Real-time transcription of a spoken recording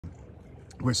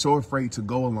We're so afraid to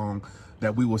go along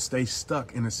that we will stay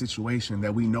stuck in a situation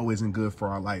that we know isn't good for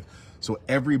our life. So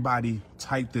everybody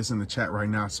type this in the chat right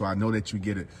now so I know that you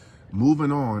get it.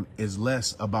 Moving on is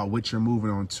less about what you're moving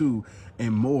on to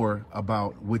and more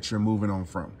about what you're moving on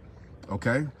from.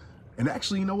 Okay? And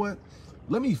actually, you know what?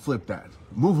 Let me flip that.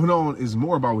 Moving on is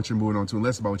more about what you're moving on to and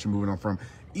less about what you're moving on from.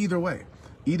 Either way,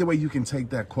 you can take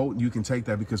that quote and you can take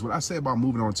that, because what I say about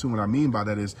moving on to, what I mean by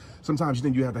that is sometimes you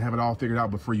think you have to have it all figured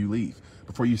out before you leave,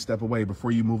 before you step away,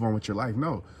 before you move on with your life.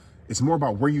 No, it's more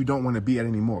about where you don't want to be at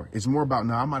anymore. It's more about,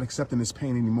 no, I'm not accepting this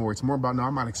pain anymore. It's more about, no,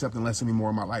 I'm not accepting less anymore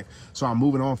in my life. So I'm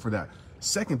moving on for that.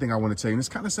 Second thing I want to tell you, and this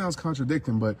kind of sounds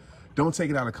contradicting, but don't take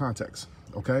it out of context,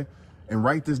 okay? And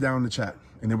write this down in the chat.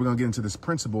 And then we're going to get into this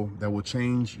principle that will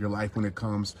change your life when it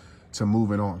comes to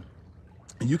moving on.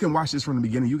 And you can watch this from the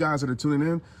beginning. You guys that are tuning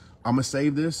in, I'm going to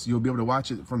save this. You'll be able to watch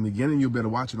it from the beginning. You'll be able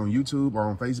to watch it on YouTube or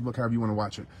on Facebook, however you want to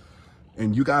watch it.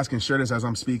 And you guys can share this as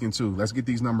I'm speaking too. Let's get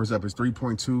these numbers up. It's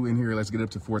 3.2 in here. Let's get up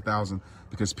to 4,000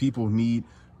 because people need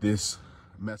this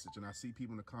message. And I see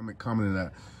people in the commenting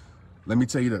that. Let me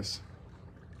tell you this.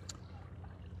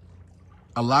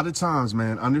 A lot of times,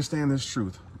 man, understand this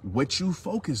truth. What you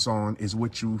focus on is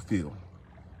what you feel.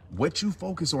 What you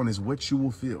focus on is what you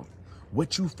will feel.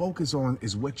 What you focus on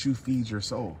is what you feed your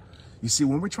soul. You see,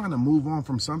 when we're trying to move on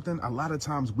from something, a lot of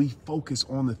times we focus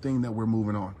on the thing that we're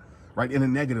moving on, right? In a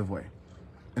negative way.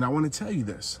 And I want to tell you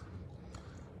this.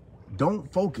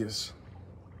 Don't focus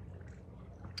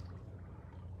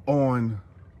on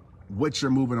what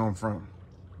you're moving on from,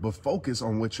 but focus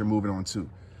on what you're moving on to.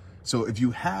 So if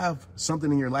you have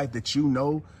something in your life that you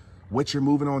know what you're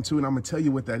moving on to, and I'm going to tell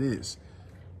you what that is,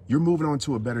 you're moving on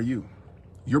to a better you.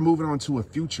 You're moving on to a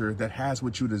future that has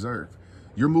what you deserve.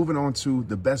 You're moving on to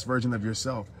the best version of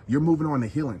yourself. You're moving on to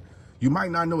healing. You might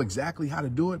not know exactly how to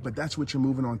do it, but that's what you're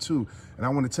moving on to. And I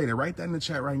want to tell you, write that in the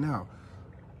chat right now.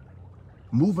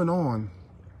 Moving on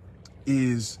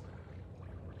is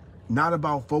not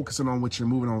about focusing on what you're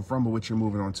moving on from, but what you're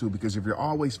moving on to. Because if you're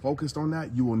always focused on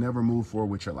that, you will never move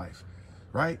forward with your life,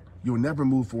 right? You'll never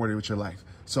move forward with your life.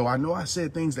 So I know I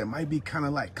said things that might be kind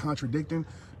of like contradicting,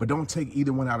 but don't take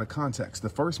either one out of context. The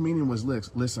first meaning was,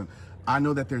 listen, I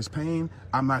know that there's pain.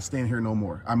 I'm not staying here no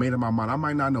more. I made up my mind. I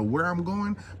might not know where I'm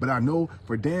going, but I know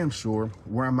for damn sure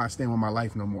where I'm not staying with my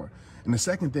life no more. And the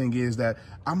second thing is that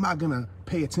I'm not going to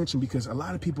pay attention, because a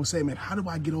lot of people say, man, how do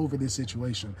I get over this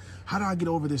situation? How do I get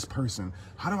over this person?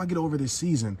 How do I get over this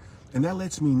season? And that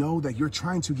lets me know that you're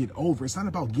trying to get over. It's not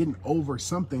about getting over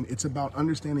something. It's about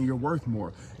understanding your worth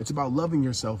more. It's about loving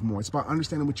yourself more. It's about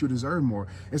understanding what you deserve more.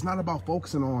 It's not about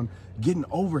focusing on getting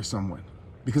over someone.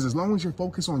 Because as long as you're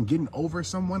focused on getting over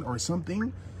someone or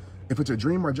something, if it's a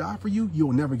dream or a job for you,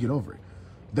 you'll never get over it.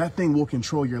 That thing will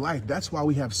control your life. That's why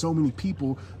we have so many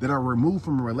people that are removed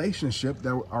from a relationship,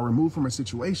 that are removed from a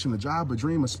situation, a job, a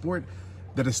dream, a sport,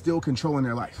 that is still controlling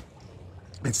their life.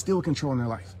 It's still controlling their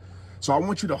life. So I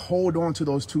want you to hold on to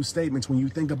those two statements when you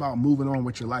think about moving on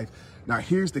with your life. Now,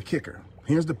 here's the kicker.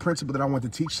 Here's the principle that I want to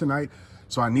teach tonight.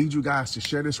 So I need you guys to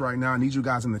share this right now. I need you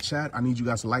guys in the chat. I need you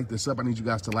guys to light this up. I need you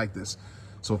guys to like this,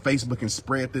 so Facebook can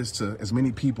spread this to as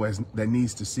many people as that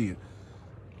needs to see it.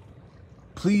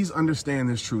 Please understand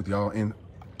this truth, y'all, and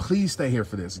please stay here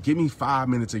for this. Give me 5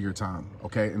 minutes of your time,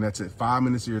 okay? And that's it, 5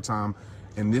 minutes of your time.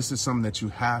 And this is something that you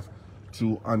have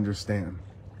to understand.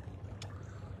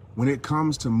 When it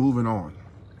comes to moving on,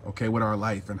 okay, with our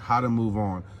life and how to move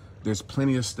on, there's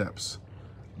plenty of steps.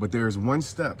 But there's one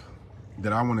step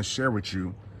that I want to share with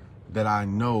you that I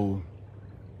know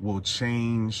will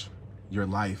change your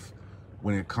life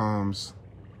when it comes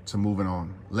to moving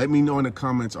on. Let me know in the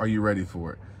comments, are you ready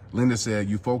for it? Linda said,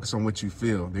 you focus on what you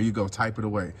feel. There you go, type it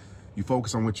away. You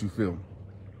focus on what you feel.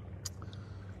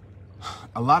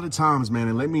 A lot of times, man,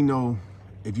 and let me know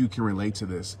if you can relate to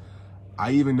this.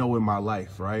 I even know in my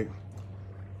life, right?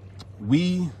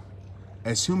 We,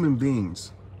 as human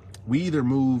beings, we either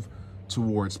move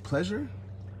towards pleasure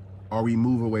or we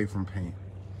move away from pain.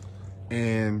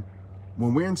 And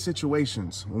when we're in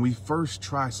situations, when we first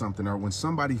try something or when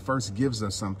somebody first gives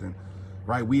us something,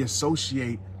 right, we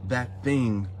associate that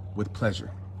thing with pleasure,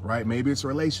 right? Maybe it's a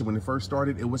relationship. When it first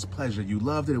started, it was pleasure. You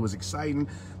loved it. It was exciting.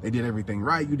 They did everything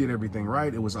right. You did everything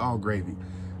right. It was all gravy.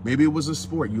 Maybe it was a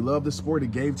sport. You loved the sport.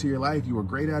 It gave to your life. You were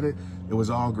great at it. It was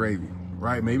all gravy,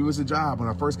 right? Maybe it was a job. When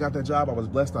I first got that job, I was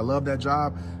blessed. I loved that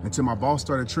job until my boss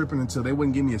started tripping, until they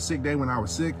wouldn't give me a sick day when I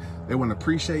was sick. They wouldn't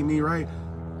appreciate me, right?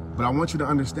 But I want you to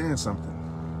understand something.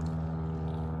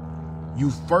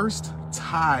 You first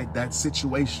tied that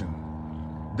situation,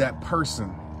 that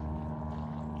person,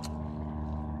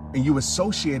 and you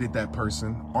associated that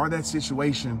person or that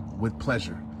situation with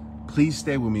pleasure. Please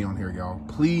stay with me on here, y'all.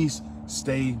 Please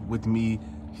stay with me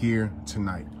here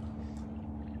tonight.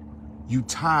 You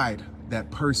tied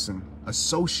that person,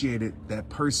 associated that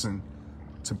person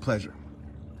to pleasure.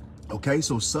 Okay,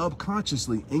 so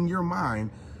subconsciously in your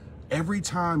mind, every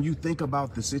time you think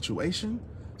about the situation,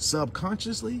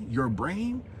 subconsciously, your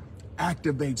brain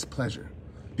activates pleasure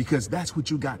because that's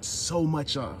what you got so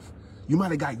much of. You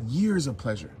might have got years of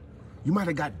pleasure. You might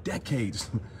have got decades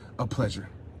of pleasure,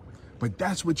 but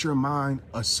that's what your mind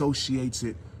associates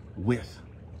it with,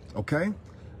 okay?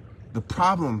 The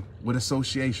problem with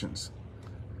associations,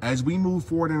 as we move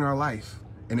forward in our life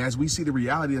and as we see the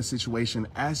reality of the situation,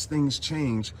 as things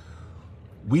change,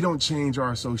 we don't change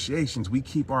our associations. We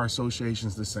keep our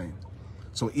associations the same.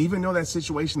 So even though that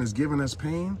situation is giving us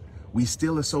pain, we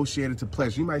still associate it to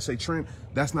pleasure. You might say, Trent,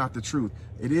 that's not the truth.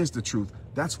 It is the truth.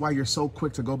 That's why you're so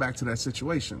quick to go back to that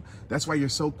situation. That's why you're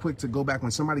so quick to go back.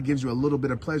 When somebody gives you a little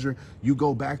bit of pleasure, you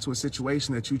go back to a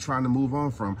situation that you're trying to move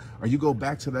on from, or you go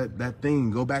back to that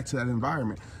thing, go back to that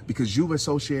environment, because you've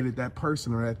associated that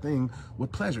person or that thing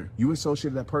with pleasure. You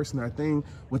associated that person or that thing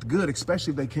with good,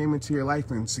 especially if they came into your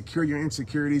life and secure your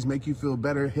insecurities, make you feel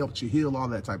better, helped you heal, all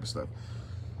that type of stuff.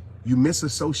 You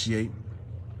misassociate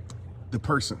the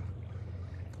person.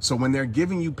 So when they're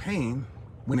giving you pain,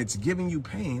 when it's giving you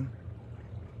pain,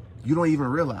 you don't even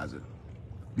realize it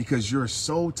because you're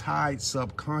so tied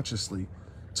subconsciously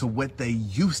to what they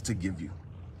used to give you.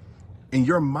 In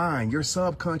your mind, your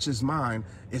subconscious mind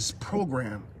is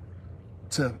programmed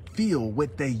to feel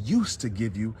what they used to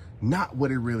give you, not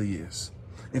what it really is.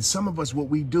 And some of us, what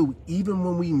we do, even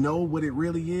when we know what it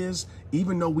really is,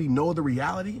 even though we know the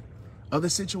reality of the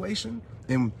situation,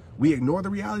 and we ignore the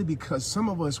reality because some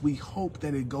of us, we hope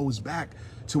that it goes back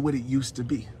to what it used to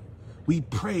be. We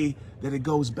pray that it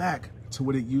goes back to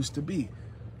what it used to be.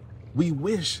 We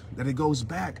wish that it goes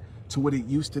back to what it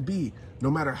used to be. No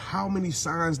matter how many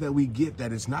signs that we get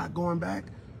that it's not going back,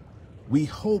 we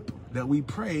hope that we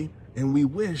pray and we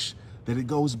wish that it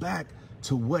goes back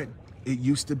to what it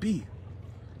used to be.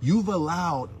 You've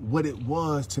allowed what it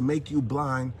was to make you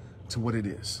blind to what it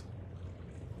is.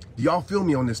 Do y'all feel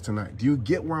me on this tonight? Do you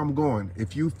get where I'm going?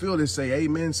 If you feel this, say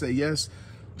amen, say yes,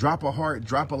 drop a heart,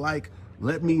 drop a like.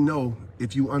 Let me know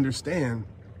if you understand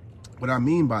what I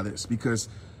mean by this, because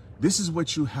this is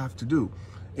what you have to do.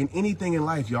 In anything in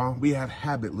life, y'all, we have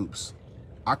habit loops.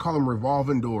 I call them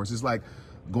revolving doors. It's like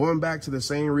going back to the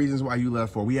same reasons why you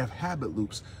left for. We have habit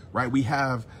loops, right? We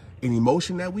have an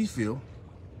emotion that we feel,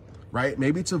 right?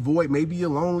 Maybe it's a void, maybe you're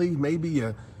lonely, maybe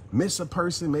you miss a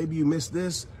person, maybe you miss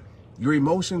this. Your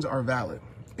emotions are valid.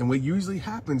 And what usually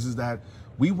happens is that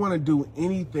we want to do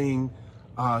anything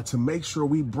to make sure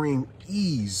we bring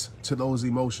ease to those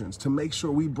emotions, to make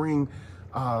sure we bring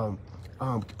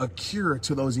a cure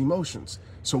to those emotions.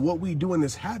 So what we do in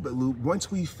this habit loop, once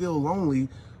we feel lonely,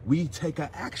 we take an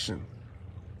action.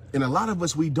 And a lot of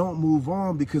us, we don't move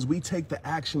on because we take the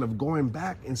action of going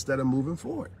back instead of moving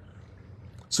forward.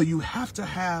 So you have to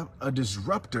have a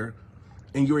disruptor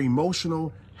in your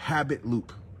emotional habit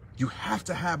loop. You have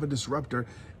to have a disruptor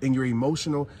in your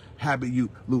emotional habit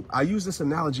loop. I used this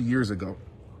analogy years ago.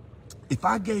 If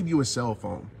I gave you a cell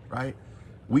phone, right?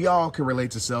 We all can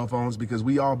relate to cell phones because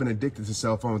we all been addicted to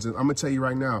cell phones. And I'm gonna tell you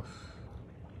right now,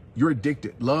 you're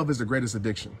addicted. Love is the greatest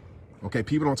addiction. Okay,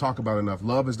 people don't talk about it enough.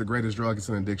 Love is the greatest drug. It's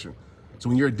an addiction. So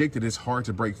when you're addicted, it's hard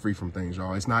to break free from things,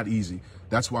 y'all. It's not easy.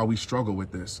 That's why we struggle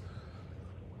with this.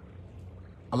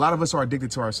 A lot of us are addicted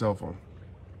to our cell phone.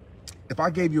 If I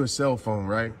gave you a cell phone,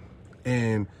 right?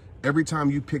 And every time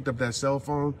you picked up that cell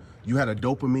phone, you had a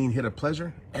dopamine hit of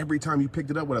pleasure. Every time you picked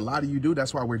it up, what a lot of you do,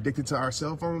 that's why we're addicted to our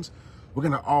cell phones. We're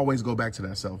gonna always go back to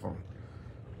that cell phone.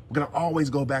 We're gonna always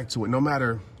go back to it, no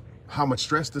matter how much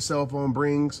stress the cell phone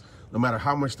brings, no matter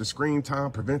how much the screen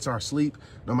time prevents our sleep,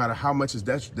 no matter how much it's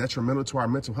detrimental to our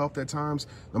mental health at times,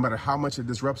 no matter how much it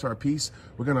disrupts our peace,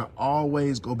 we're gonna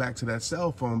always go back to that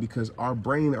cell phone because our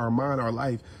brain, our mind, our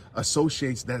life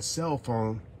associates that cell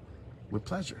phone with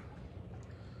pleasure.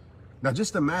 Now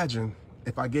just imagine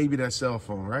if I gave you that cell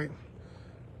phone, right?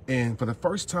 And for the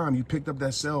first time you picked up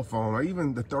that cell phone, or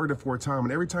even the third or fourth time,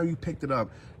 and every time you picked it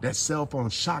up, that cell phone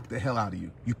shocked the hell out of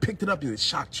you. You picked it up and it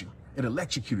shocked you. It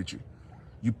electrocuted you.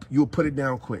 You'll put it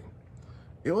down quick.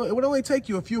 It would only take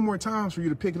you a few more times for you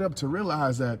to pick it up to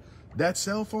realize that that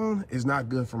cell phone is not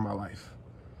good for my life.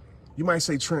 You might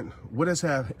say, Trent, what does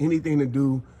have anything to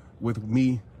do with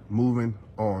me moving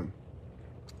on?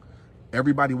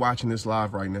 Everybody watching this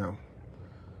live right now,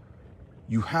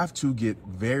 you have to get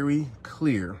very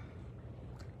clear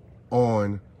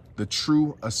on the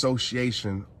true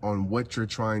association on what you're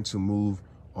trying to move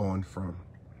on from.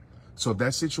 So if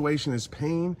that situation is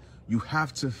pain, you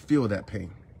have to feel that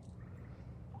pain.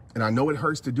 And I know it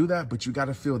hurts to do that, but you got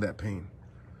to feel that pain.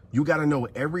 You got to know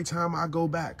every time I go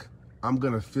back, I'm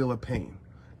going to feel a pain.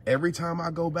 Every time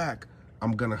I go back,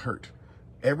 I'm going to hurt.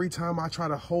 Every time I try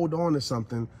to hold on to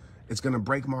something, it's going to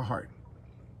break my heart.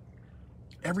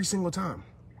 Every single time.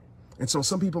 And so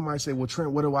some people might say, well,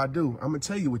 Trent, what do I do? I'm going to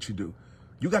tell you what you do.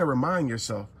 You got to remind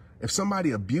yourself, if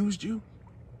somebody abused you,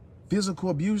 physical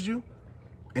abused you,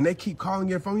 and they keep calling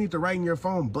your phone, you have to write in your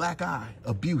phone, black eye,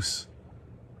 abuse,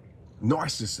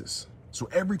 narcissist. So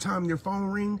every time your phone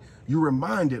rings, you're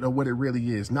reminded of what it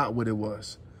really is, not what it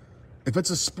was. If it's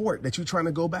a sport that you're trying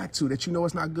to go back to, that you know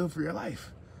it's not good for your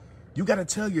life, you got to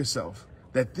tell yourself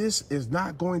that this is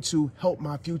not going to help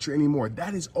my future anymore.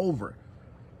 That is over.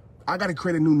 I got to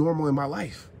create a new normal in my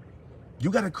life. You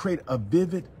got to create a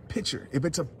vivid picture. If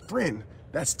it's a friend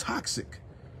that's toxic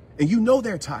and you know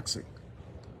they're toxic,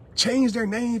 change their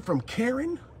name from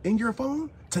Karen in your phone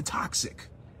to toxic.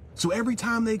 So every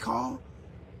time they call,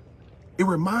 it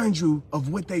reminds you of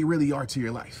what they really are to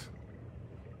your life.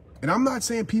 And I'm not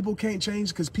saying people can't change,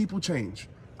 because people change.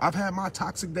 I've had my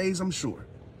toxic days, I'm sure,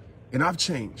 and I've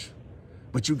changed.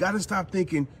 But you got to stop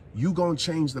thinking you gonna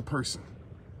change the person.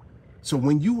 So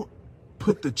when you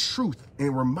put the truth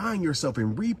and remind yourself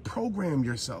and reprogram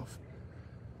yourself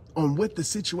on what the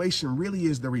situation really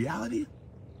is, the reality,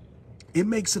 it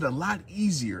makes it a lot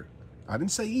easier. I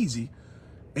didn't say easy.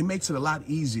 It makes it a lot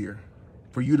easier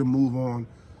for you to move on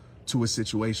to a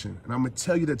situation. And I'm going to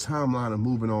tell you the timeline of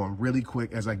moving on really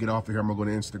quick. As I get off of here, I'm going to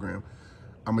go to Instagram.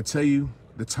 I'm going to tell you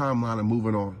the timeline of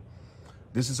moving on.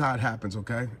 This is how it happens,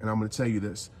 okay? And I'm going to tell you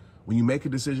this. When you make a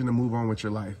decision to move on with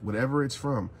your life, whatever it's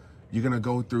from, you're going to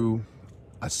go through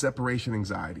a separation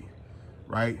anxiety,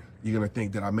 right? You're going to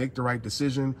think, did I make the right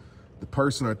decision? The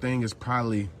person or thing is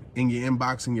probably in your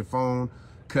inbox, in your phone,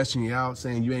 cussing you out,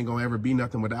 saying you ain't gonna ever be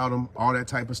nothing without them, all that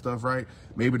type of stuff, right?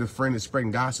 Maybe the friend is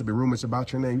spreading gossip and rumors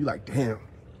about your name. You're like, damn,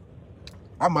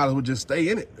 I might as well just stay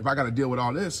in it if I gotta deal with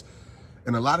all this.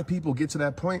 And a lot of people get to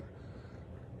that point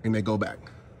and they go back.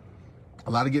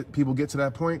 A lot of people get to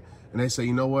that point and they say,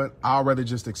 you know what? I'd rather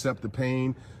just accept the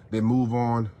pain than move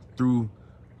on through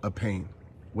a pain.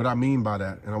 What I mean by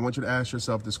that, and I want you to ask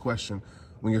yourself this question,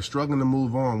 when you're struggling to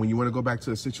move on, when you want to go back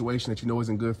to a situation that you know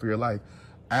isn't good for your life,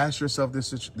 ask yourself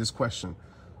this question.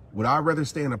 Would I rather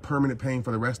stay in a permanent pain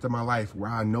for the rest of my life where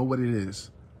I know what it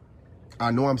is?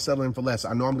 I know I'm settling for less.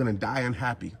 I know I'm going to die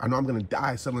unhappy. I know I'm going to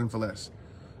die settling for less.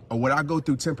 Or would I go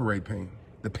through temporary pain?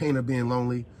 The pain of being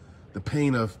lonely, the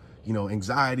pain of,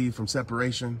 anxiety from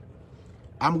separation.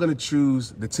 I'm going to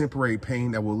choose the temporary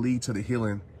pain that will lead to the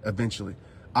healing eventually.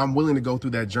 I'm willing to go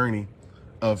through that journey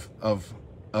of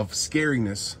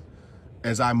scariness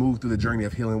as I move through the journey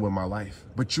of healing with my life.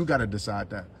 But you got to decide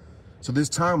that. So this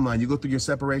timeline, you go through your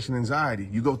separation anxiety,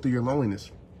 you go through your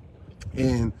loneliness,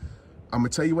 and I'm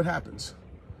going to tell you what happens.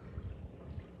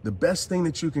 The best thing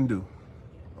that you can do,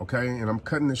 okay, and I'm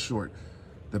cutting this short,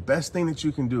 the best thing that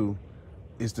you can do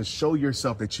is to show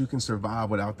yourself that you can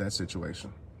survive without that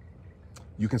situation.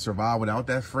 You can survive without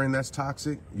that friend that's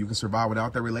toxic. You can survive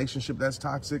without that relationship that's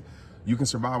toxic. You can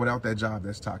survive without that job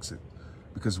that's toxic.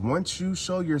 Because once you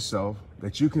show yourself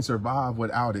that you can survive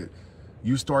without it,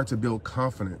 you start to build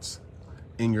confidence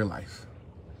in your life.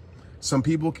 Some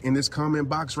people in this comment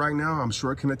box right now, I'm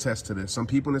sure can attest to this. Some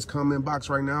people in this comment box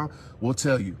right now will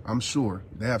tell you, I'm sure,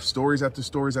 they have stories after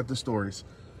stories after stories.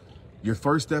 Your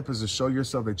first step is to show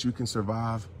yourself that you can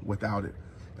survive without it.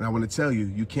 And I want to tell you,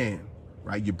 you can,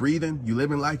 right? You're breathing, you're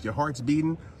living life, your heart's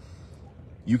beating.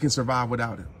 You can survive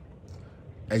without it.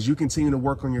 As you continue to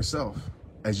work on yourself,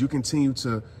 as you continue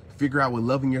to figure out what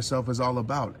loving yourself is all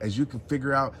about, as you can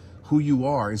figure out who you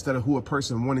are instead of who a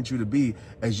person wanted you to be,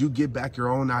 as you get back your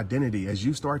own identity, as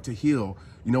you start to heal,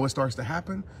 you know what starts to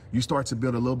happen? You start to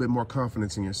build a little bit more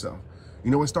confidence in yourself. You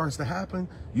know what starts to happen?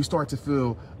 You start to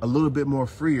feel a little bit more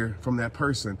freer from that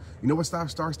person. You know what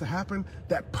starts to happen?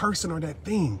 That person or that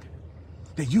thing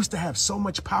that used to have so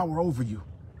much power over you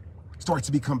starts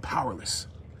to become powerless.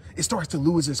 It starts to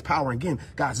lose its power. Again,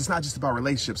 guys, it's not just about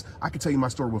relationships. I can tell you my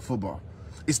story with football.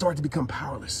 It started to become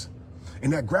powerless.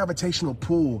 And that gravitational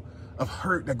pull of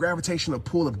hurt, that gravitational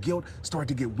pull of guilt started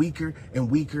to get weaker and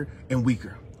weaker and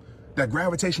weaker. That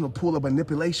gravitational pull of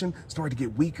manipulation started to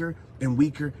get weaker and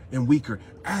weaker and weaker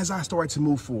as I started to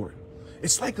move forward.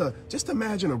 It's like just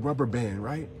imagine a rubber band,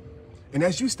 right? And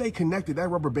as you stay connected, that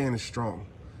rubber band is strong.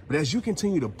 But as you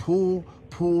continue to pull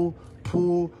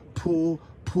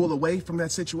away from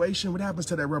that situation, what happens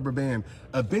to that rubber band?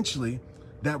 Eventually,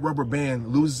 that rubber band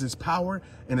loses its power,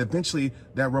 and eventually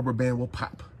that rubber band will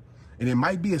pop. And it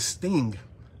might be a sting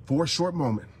for a short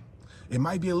moment. It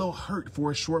might be a little hurt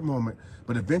for a short moment,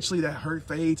 but eventually that hurt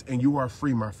fades and you are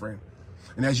free, my friend.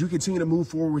 And as you continue to move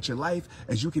forward with your life,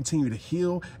 as you continue to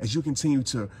heal, as you continue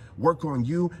to work on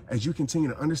you, as you continue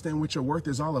to understand what your worth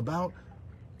is all about,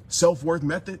 self-worth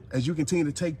method, as you continue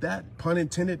to take that, pun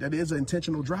intended, that is an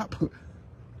intentional drop,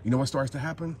 you know what starts to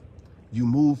happen? You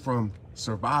move from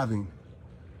surviving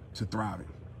to thriving.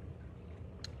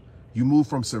 You move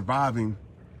from surviving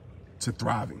to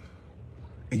thriving.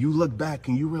 And you look back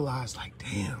and you realize, like,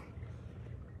 damn,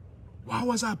 why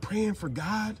was I praying for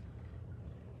God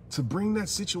to bring that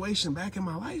situation back in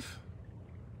my life?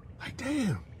 Like,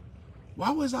 damn,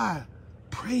 why was I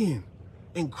praying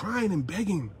and crying and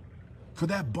begging for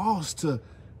that boss to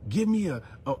give me a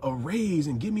raise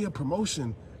and give me a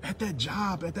promotion at that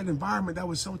job, at that environment that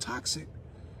was so toxic?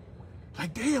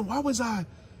 Like, damn, why was I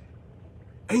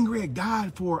angry at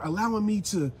God for allowing me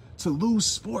to lose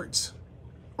sports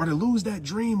or to lose that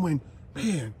dream when,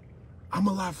 man, I'm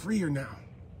a lot freer now?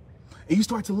 And you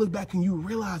start to look back and you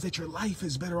realize that your life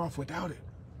is better off without it.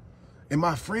 And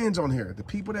my friends on here, the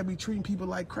people that be treating people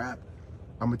like crap,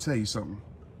 I'm gonna tell you something.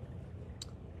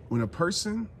 When a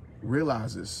person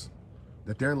realizes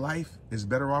that their life is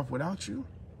better off without you,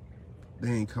 they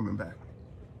ain't coming back.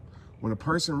 When a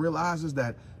person realizes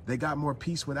that they got more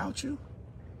peace without you,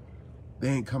 they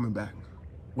ain't coming back.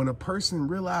 When a person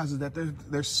realizes that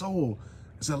their soul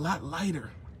is a lot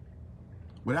lighter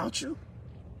without you,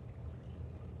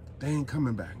 they ain't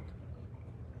coming back.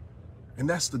 And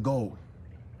that's the goal.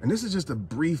 And this is just a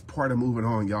brief part of moving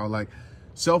on, y'all. Like,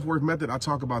 self-worth method, I'll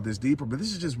talk about this deeper, but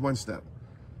this is just one step.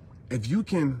 If you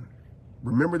can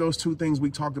remember those two things we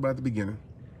talked about at the beginning,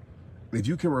 if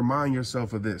you can remind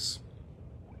yourself of this,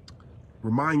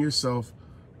 remind yourself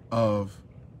of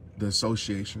the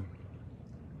association.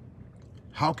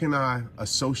 How can I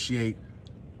associate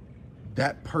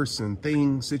that person,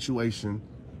 thing, situation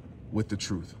with the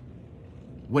truth?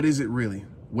 What is it really?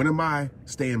 What am I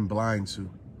staying blind to?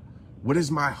 What is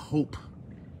my hope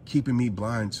keeping me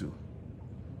blind to?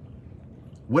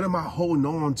 What am I holding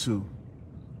on to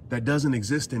that doesn't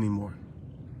exist anymore?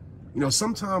 You know,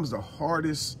 sometimes the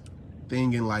hardest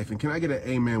thing in life, and can I get an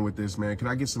amen with this, man? Can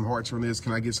I get some hearts from this?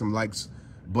 Can I get some likes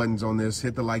buttons on this?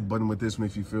 Hit the like button with this one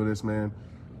if you feel this, man,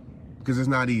 because it's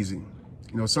not easy.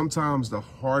 You know, sometimes the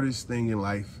hardest thing in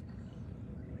life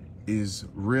is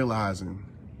realizing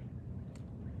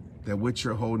that what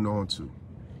you're holding on to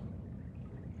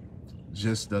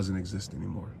just doesn't exist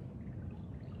anymore.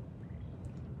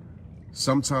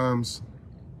 Sometimes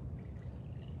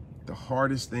the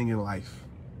hardest thing in life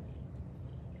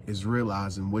is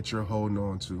realizing what you're holding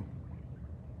on to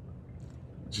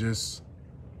just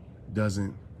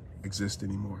doesn't exist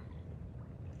anymore.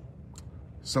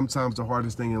 Sometimes the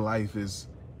hardest thing in life is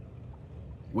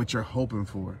what you're hoping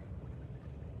for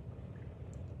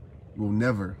will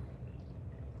never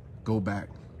go back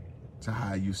to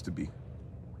how it used to be.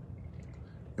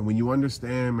 And when you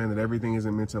understand, man, that everything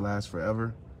isn't meant to last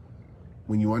forever,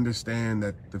 when you understand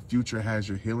that the future has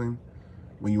your healing,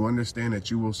 when you understand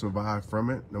that you will survive from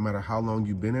it, no matter how long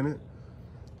you've been in it,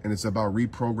 and it's about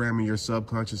reprogramming your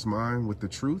subconscious mind with the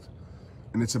truth,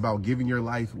 and it's about giving your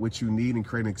life what you need and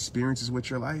creating experiences with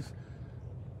your life,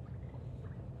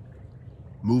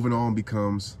 moving on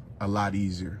becomes a lot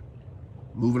easier.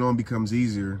 Moving on becomes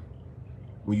easier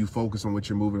when you focus on what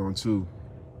you're moving on to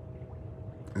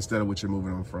instead of what you're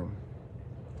moving on from.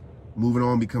 Moving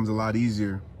on becomes a lot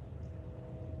easier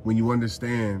when you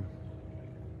understand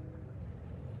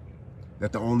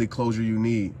that the only closure you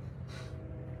need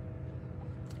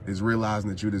is realizing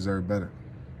that you deserve better.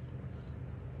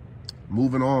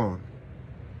 Moving on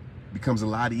becomes a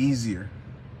lot easier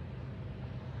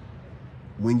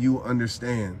when you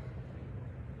understand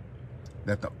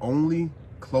that the only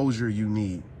closure you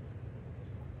need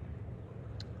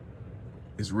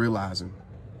is realizing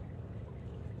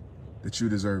that you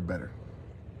deserve better.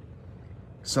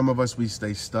 Some of us, we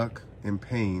stay stuck in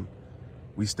pain.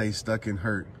 We stay stuck in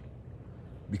hurt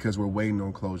because we're waiting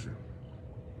on closure.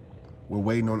 We're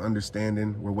waiting on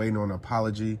understanding. We're waiting on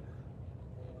apology.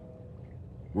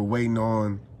 We're waiting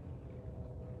on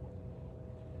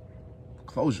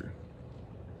closure.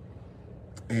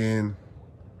 And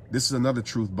this is another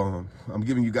truth bomb. I'm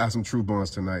giving you guys some truth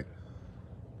bombs tonight.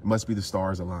 It must be the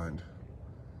stars aligned.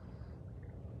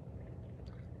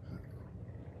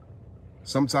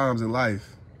 Sometimes in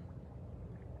life,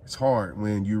 it's hard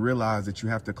when you realize that you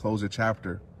have to close a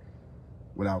chapter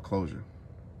without closure.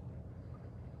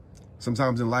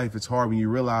 Sometimes in life, it's hard when you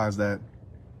realize that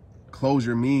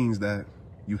closure means that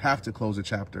you have to close a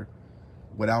chapter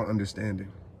without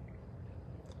understanding.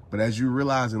 But as you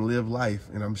realize and live life,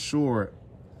 and I'm sure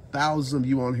thousands of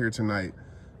you on here tonight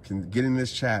can get in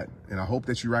this chat, and I hope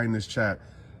that you write in this chat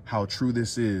how true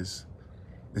this is.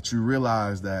 that you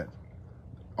realized that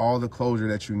all the closure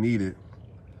that you needed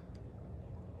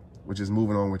was just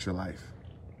moving on with your life.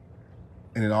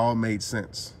 And it all made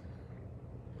sense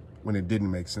when it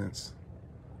didn't make sense.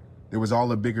 There was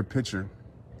all a bigger picture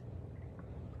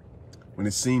when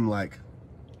it seemed like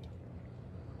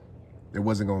there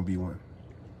wasn't going to be one.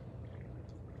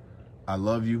 I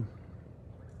love you.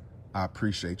 I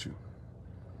appreciate you.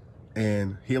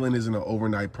 And healing isn't an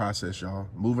overnight process, y'all.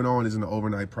 Moving on isn't an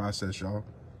overnight process, y'all.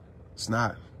 It's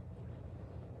not.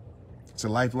 It's a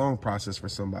lifelong process for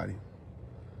somebody.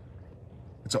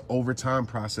 It's an overtime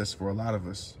process for a lot of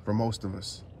us, for most of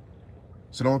us.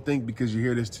 So don't think because you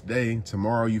hear this today,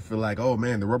 tomorrow you feel like, oh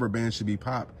man, the rubber band should be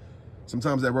popped.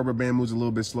 Sometimes that rubber band moves a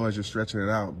little bit slow as you're stretching it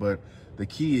out, but the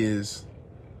key is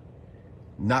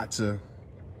not to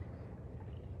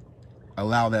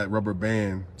allow that rubber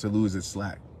band to lose its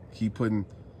slack. Keep putting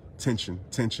tension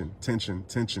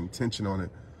on it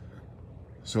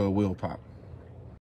so it will pop.